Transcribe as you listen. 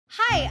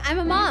Hi, I'm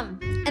a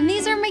mom, and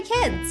these are my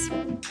kids.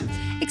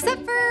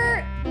 Except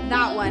for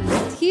that one.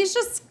 He's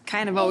just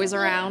kind of always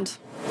around.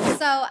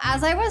 So,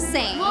 as I was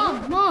saying...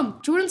 Mom,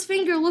 Jordan's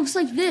finger looks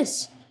like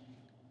this.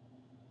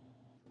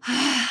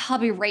 I'll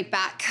be right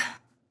back.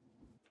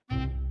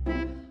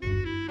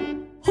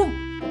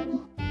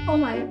 Oh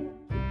my.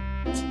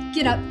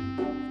 Get up,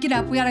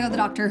 we gotta go to the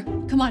doctor.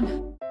 Come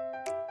on.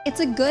 It's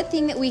a good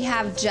thing that we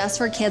have Just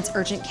for Kids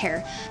urgent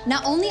care.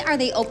 Not only are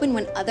they open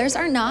when others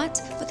are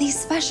not, but they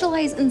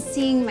specialize in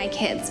seeing my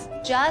kids.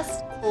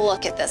 Just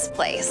look at this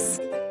place.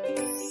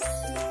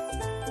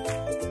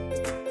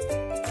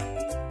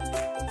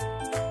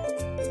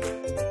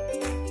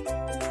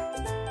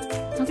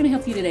 How can I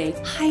help you today?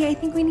 Hi, I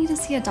think we need to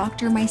see a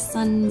doctor. My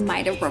son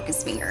might have broke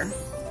his finger.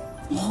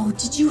 Oh,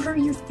 did you hurt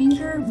your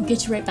finger? We'll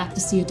get you right back to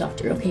see a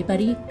doctor, okay,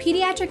 buddy?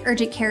 Pediatric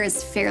urgent care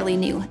is fairly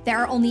new. There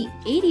are only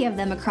 80 of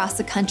them across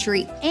the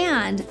country,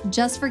 and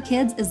Just for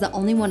Kids is the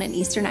only one in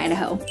Eastern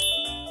Idaho.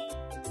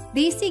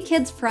 They see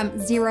kids from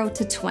 0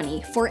 to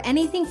 20 for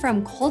anything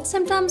from cold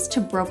symptoms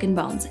to broken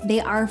bones. They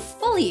are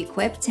fully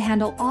equipped to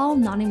handle all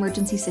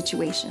non-emergency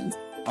situations.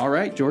 All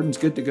right, Jordan's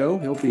good to go.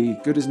 He'll be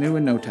good as new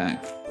in no time.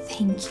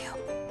 Thank you.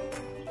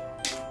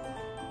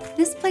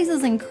 This place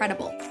is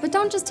incredible, but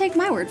don't just take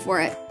my word for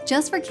it.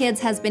 Just for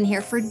Kids has been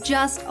here for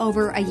just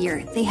over a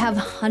year. They have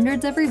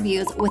hundreds of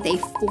reviews with a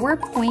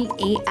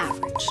 4.8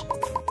 average.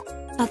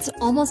 That's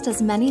almost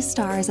as many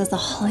stars as the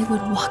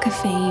Hollywood Walk of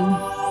Fame.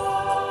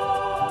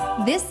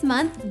 This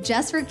month,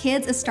 Just for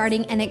Kids is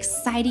starting an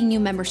exciting new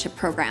membership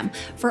program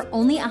for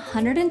only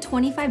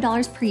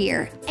 $125 per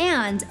year,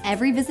 and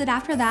every visit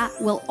after that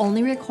will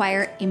only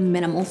require a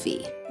minimal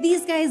fee.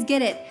 These guys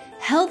get it.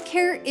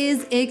 Healthcare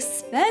is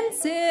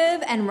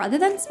expensive, and rather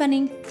than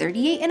spending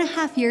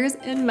 38.5 years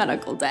in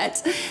medical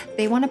debt,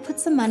 they want to put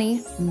some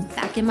money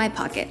back in my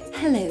pocket.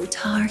 Hello,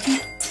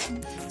 Target.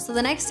 So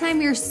the next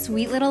time your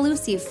sweet little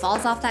Lucy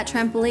falls off that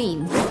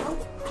trampoline,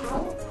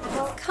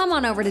 come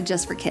on over to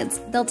Just for Kids.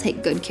 They'll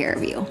take good care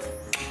of you.